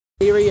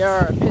Here we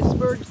are at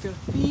Pittsburgh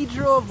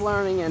Cathedral of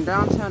Learning in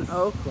downtown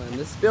Oakland.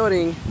 This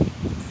building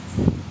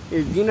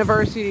is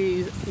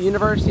University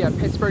of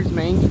Pittsburgh's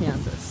main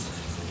campus.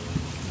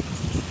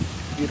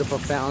 Beautiful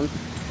fountain.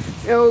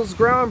 It was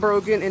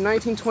groundbroken in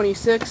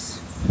 1926,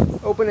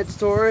 opened its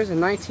doors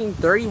in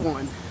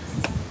 1931.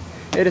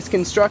 It is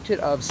constructed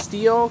of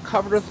steel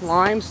covered with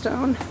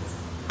limestone. The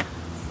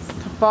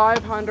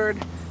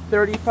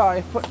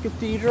 535-foot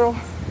cathedral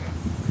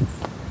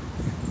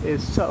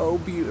is so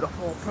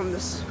beautiful from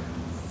this.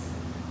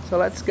 So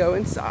let's go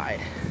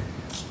inside.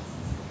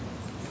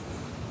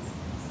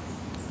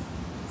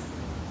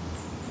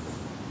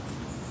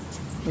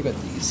 Look at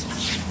these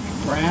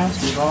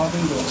brass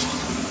revolving doors.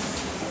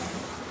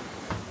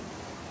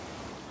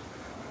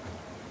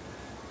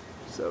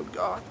 So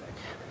gothic.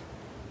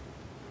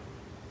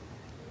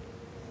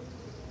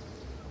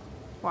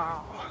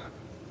 Wow.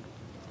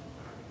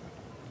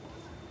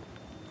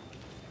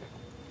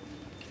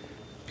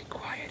 Be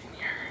quiet in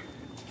here.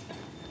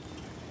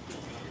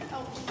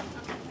 Oh, okay.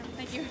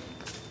 Thank you.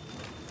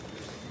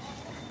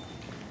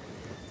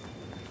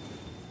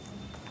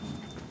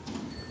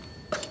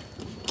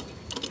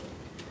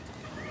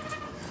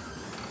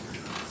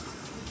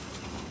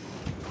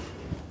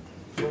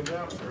 Going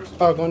down first.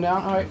 Oh, going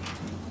down? All right.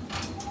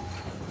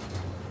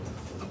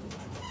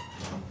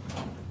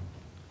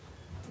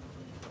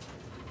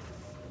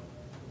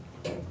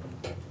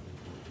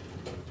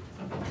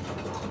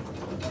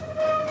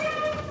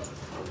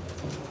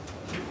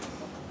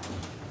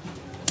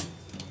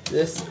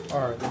 These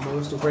are the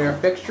most rare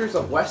fixtures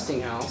of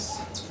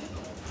Westinghouse.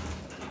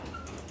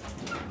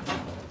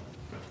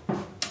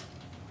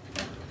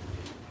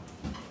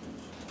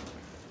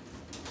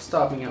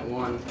 Stopping at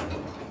one.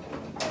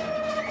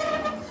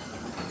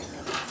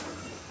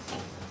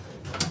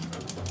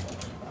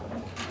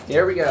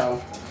 Here we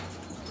go.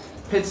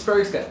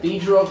 Pittsburgh's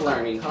Cathedral of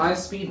Learning.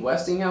 High-speed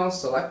Westinghouse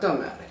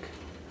Select-O-Matic.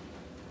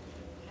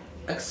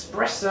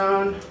 Express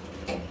Zone.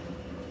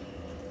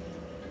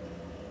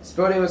 This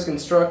building was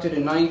constructed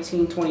in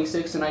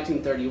 1926 and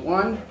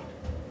 1931.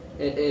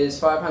 It is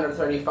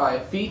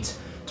 535 feet,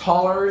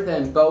 taller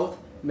than both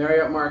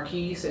Marriott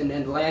Marquis in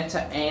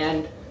Atlanta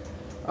and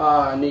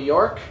New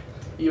York.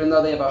 Even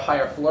though they have a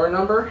higher floor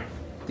number,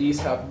 these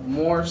have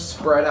more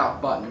spread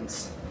out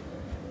buttons.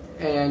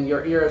 And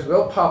your ears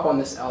will pop on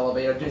this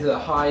elevator due to the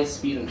high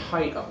speed and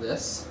height of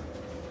this.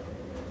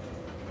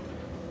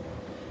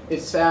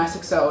 Its fast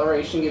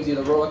acceleration gives you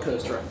the roller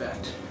coaster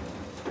effect.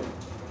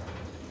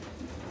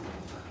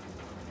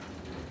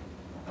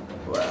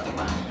 Well,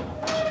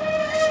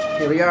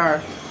 here we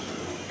are.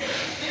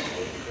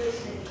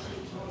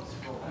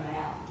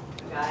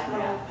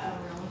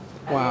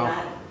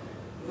 Wow.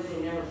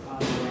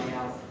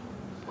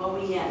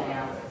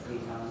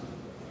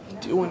 I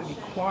do want to be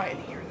quiet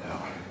here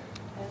though.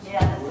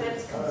 Yeah, the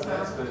Phipps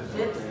conservatory. You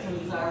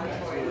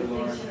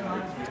think she'd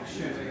like that?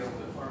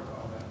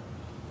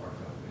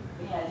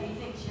 Yeah, do you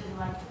think she'd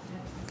like the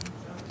Phipps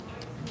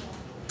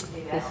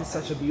conservatory? This is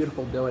such a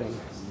beautiful building.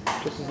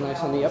 Just as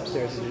nice on the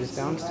upstairs as it is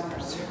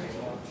downstairs.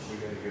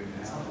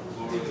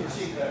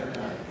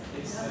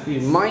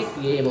 You might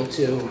be able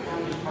to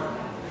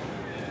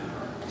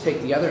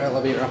take the other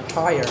elevator up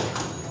higher.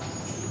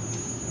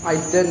 I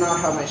did not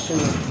have my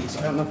shimmer key, so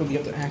I don't know if we'll be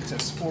able to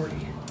access 40.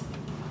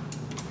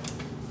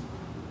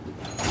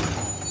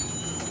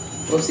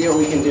 We'll see what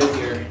we can do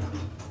here.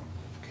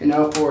 Okay,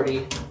 now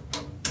 40.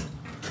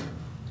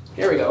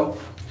 Here we go.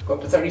 Go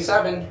up to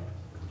 37.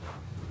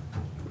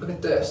 Look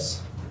at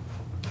this.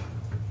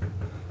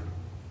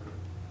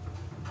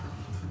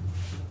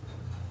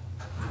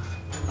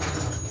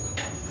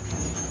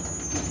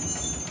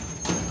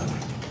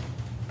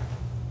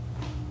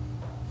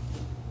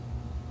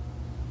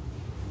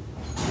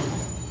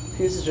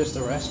 This is just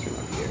the restroom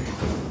up here.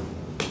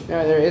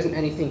 No, there isn't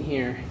anything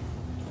here.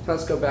 So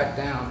let's go back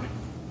down.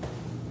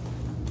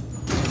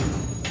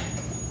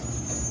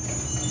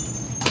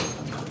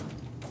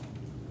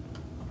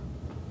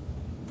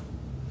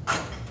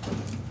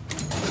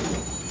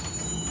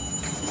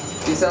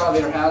 This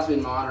elevator has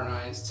been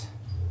modernized.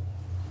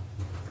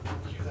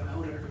 Hear the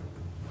motor.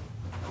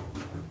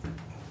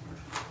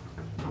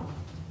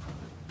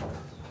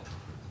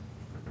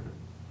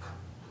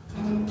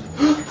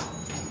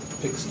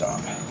 Big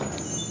stop.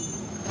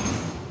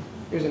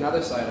 Here's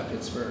another side of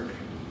Pittsburgh.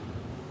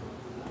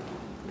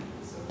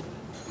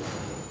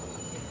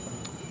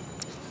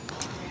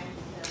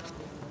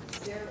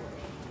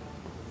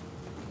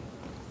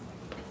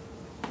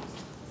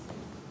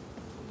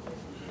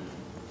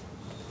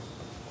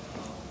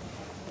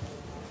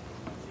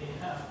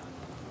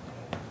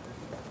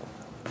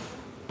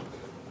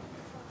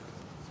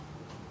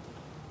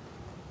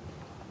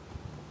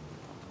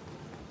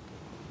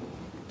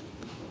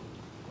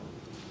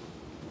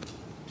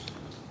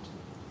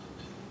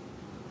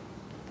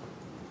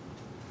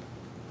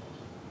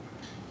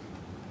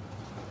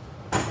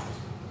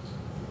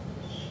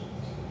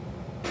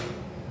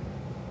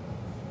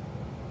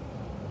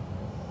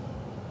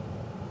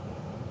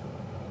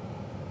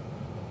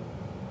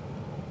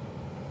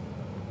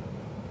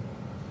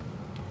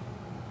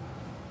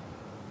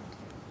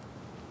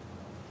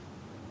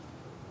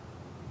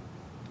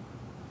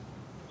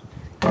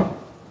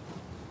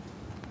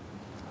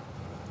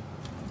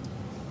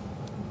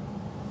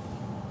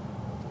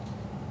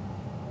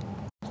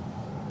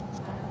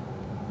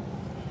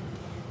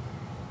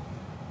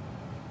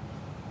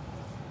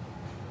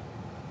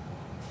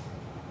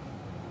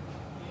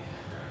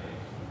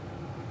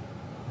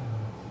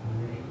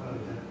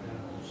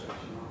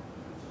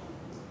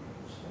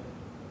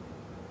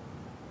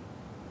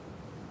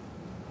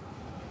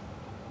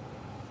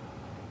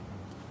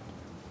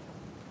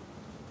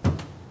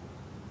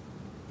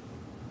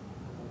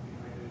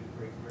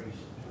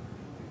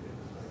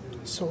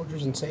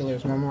 Soldiers and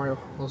Sailors Memorial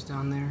Hall's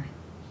down there.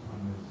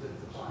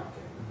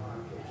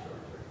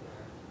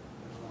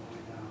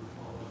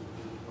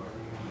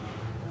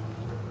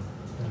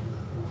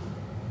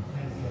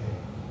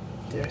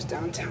 There's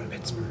downtown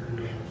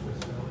Pittsburgh.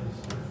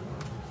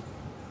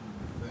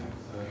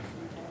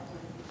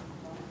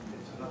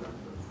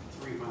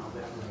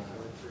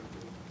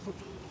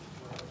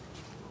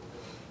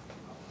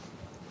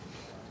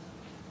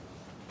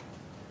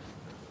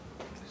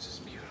 This is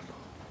beautiful.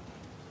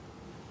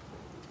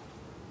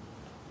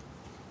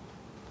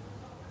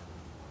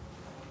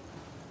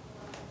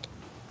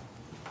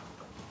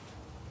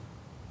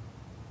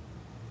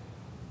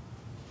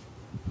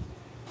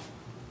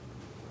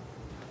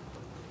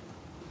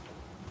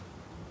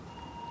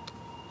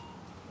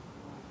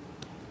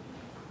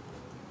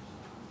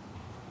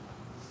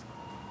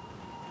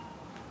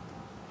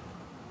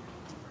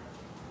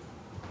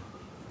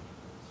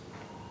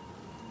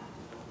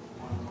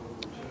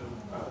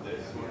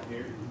 This one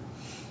here.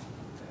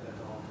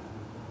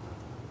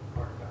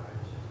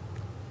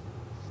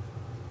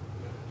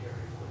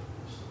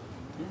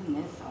 Isn't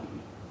this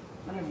something?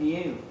 What a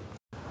view.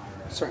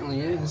 Certainly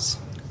is.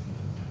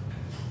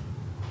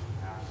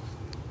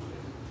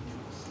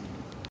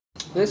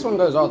 This one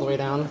goes all the way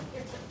down.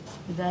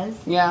 It does?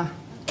 Yeah.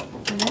 So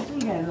this one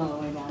goes all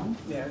the way down.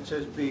 Yeah, it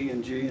says B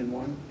and G in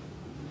one.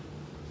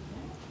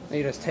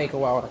 They just take a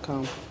while to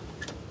come.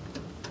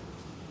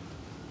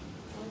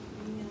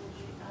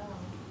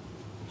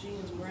 G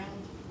is ground.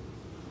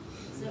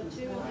 Is that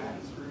two?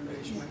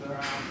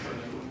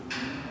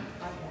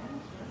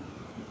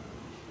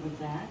 What's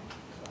that?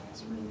 It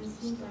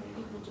seems like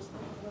people just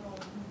put a little.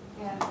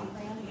 Yeah,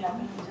 Yeah,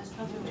 just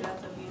go through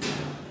that, that'd be.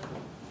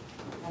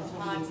 That's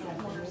what Five we said.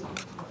 corners. And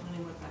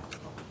then we're back to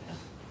public.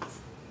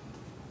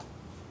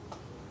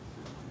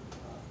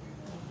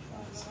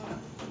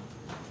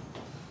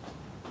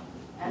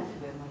 That's a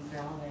good one for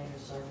elevator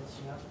service,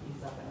 you have to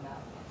use up and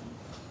about.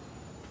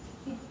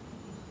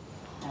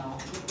 No,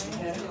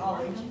 you go to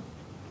college.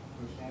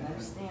 I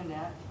understand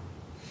that.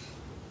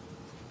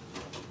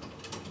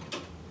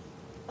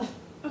 I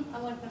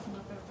like that one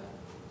up there, but.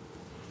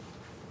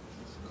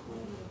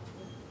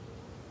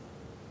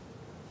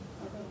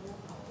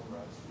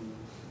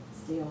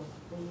 Steel,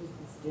 they use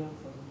the steel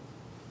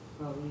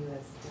for, well,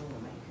 US steel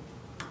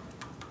maker.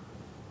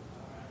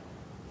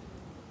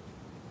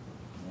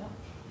 Yep.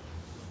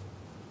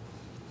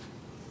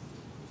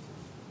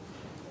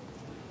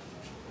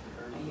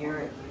 I hear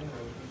it.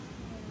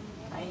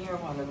 I hear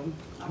one of them.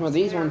 Well,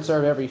 these ones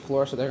serve every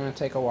floor, so they're going to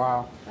take a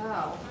while.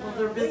 Oh, well,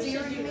 they're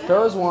busier, you mean?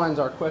 Those ones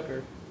are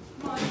quicker.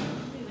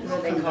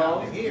 What they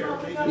call?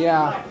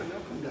 Yeah,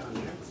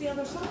 It's the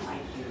other side.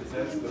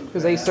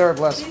 because they serve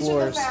less These are the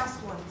floors.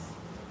 fast ones.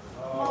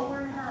 Well,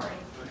 we're in a hurry.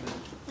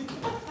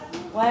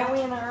 Why are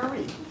we in a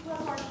hurry?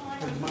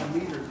 My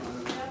meter's on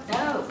it.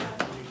 No.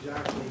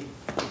 Exactly.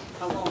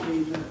 How long do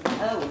you need?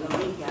 Oh, the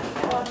week got it.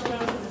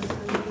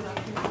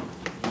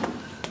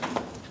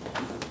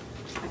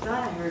 I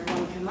thought I heard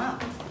one come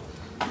up.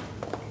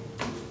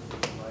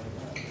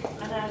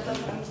 And that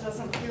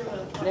doesn't appear to.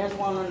 There's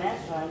one on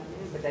that side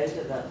too, but those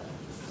are the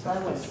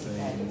slowest.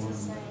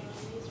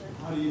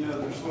 How do you know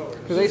they're slower?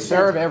 Because they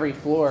serve every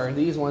floor.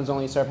 These ones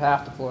only serve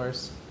half the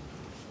floors.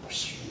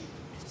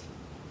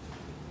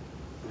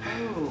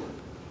 Ooh,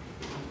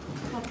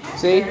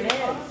 See? there it is.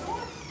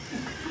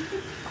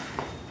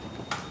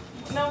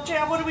 No,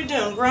 Chad, what are we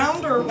doing?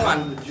 Ground or what?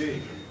 On the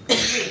G.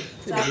 Is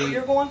that where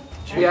you're going?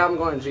 Yeah, I'm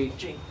going G.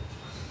 G.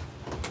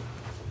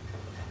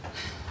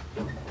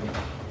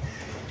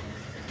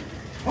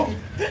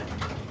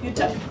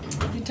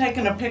 You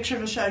taking a picture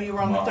to show you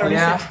were on the 36th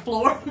Yeah.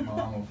 floor?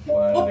 Mom will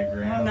fly to the Oh,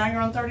 ground. now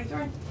you're on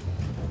 33?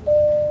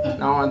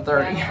 Now I'm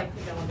 30.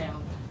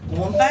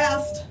 Going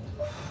fast.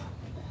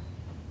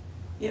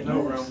 It No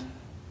moves. room.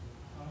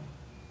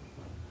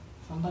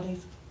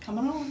 Somebody's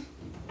coming on.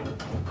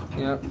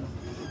 Yep.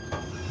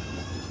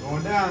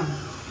 Going down.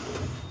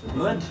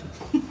 Good.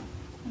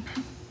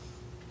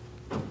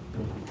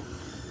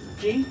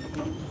 G?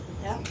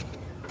 Yeah.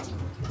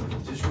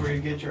 Is this where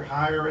you get your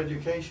higher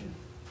education?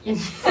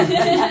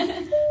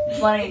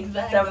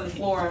 27th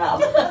floor and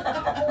up.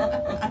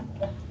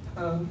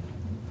 Oh,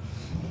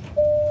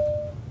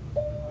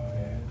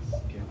 yeah, it's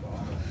getting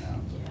long now.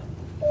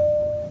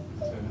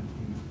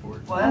 17,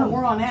 14. Oh,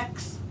 we're on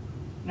X.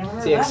 Never heard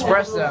It's the of that one.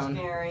 express That's a little zone.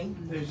 scary.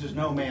 There's just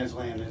no man's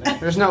land in it.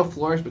 There's no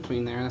floors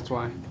between there, that's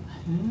why.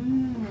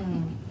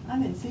 I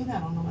didn't see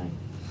that on the way.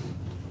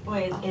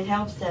 Well, it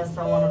helps to have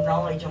someone of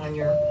knowledge on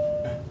your,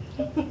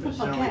 It's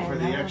only for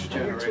the X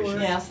generation.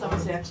 Yes, that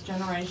was the X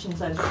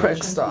generation's education.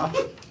 Quick stop.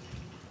 is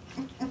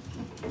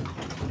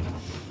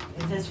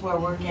this where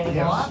we're getting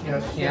Yes, off?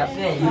 yes. Yep.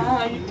 Good.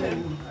 Ah, you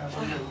did.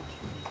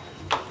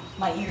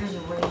 My ears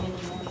are ringing.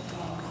 This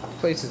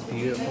place is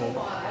beautiful.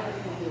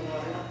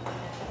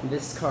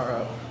 This car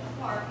up.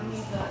 How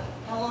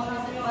long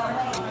has it been?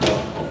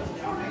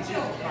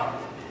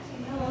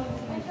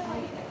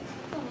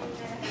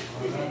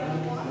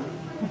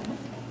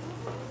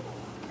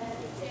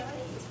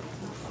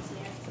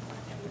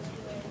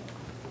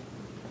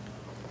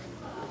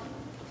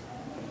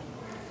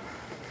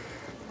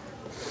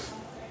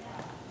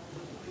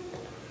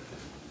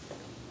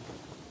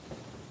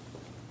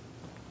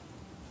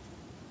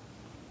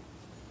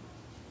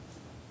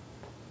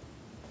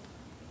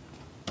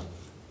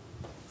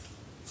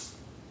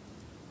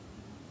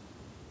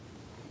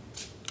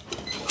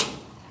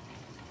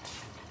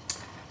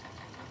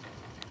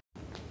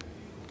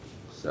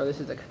 So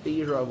this is the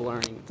Cathedral of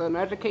Learning. It's an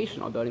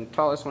educational building, the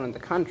tallest one in the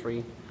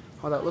country.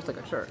 Although it looks like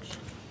a church.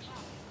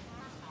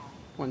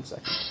 1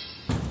 second.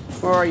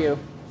 Where are you?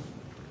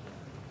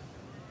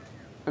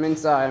 I'm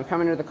inside. I'm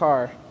coming to the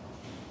car.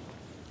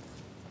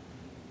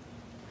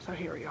 So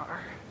here we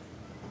are.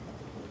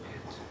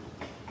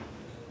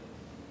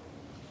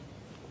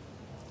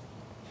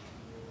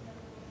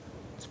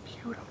 It's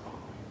beautiful.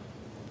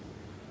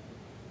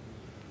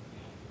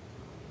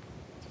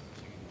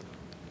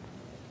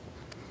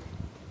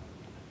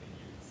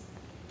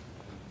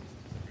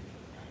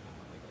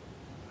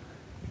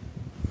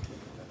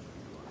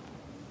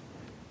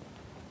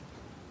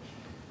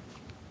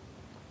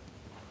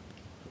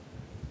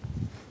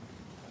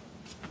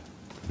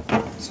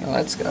 So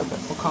let's go, but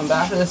we'll come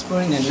back to this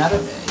building another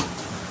day.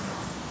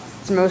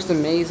 It's the most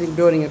amazing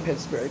building in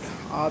Pittsburgh.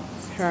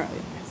 Apparently,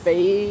 my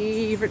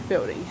favorite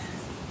building.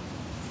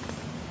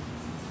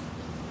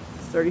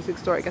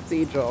 36-story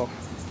cathedral.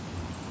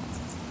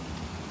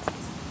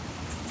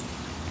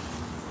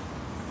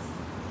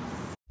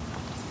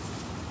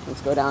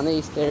 Let's go down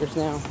these stairs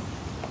now.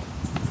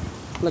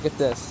 Look at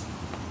this.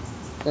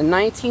 The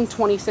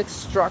 1926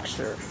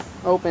 structure,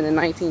 opened in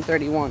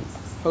 1931,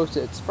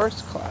 hosted its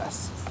first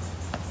class.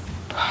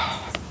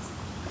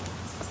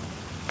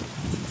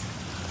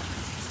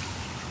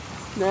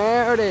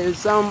 There it is.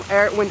 Some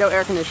window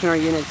air conditioner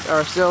units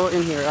are still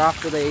in here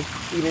after they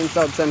even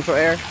installed central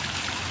air.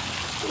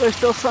 There's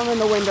still some in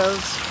the windows.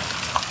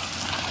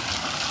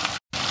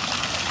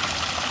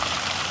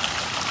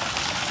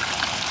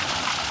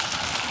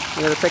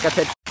 I'm going to take a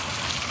picture.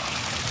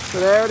 So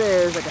there it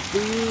is, the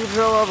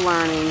Cathedral of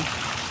Learning.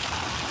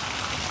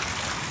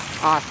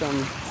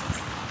 Awesome.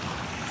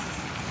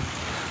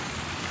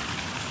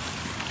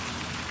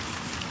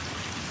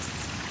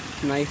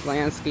 Nice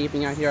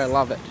landscaping out here, I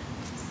love it.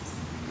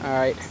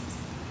 Alright,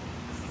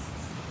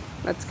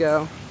 let's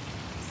go.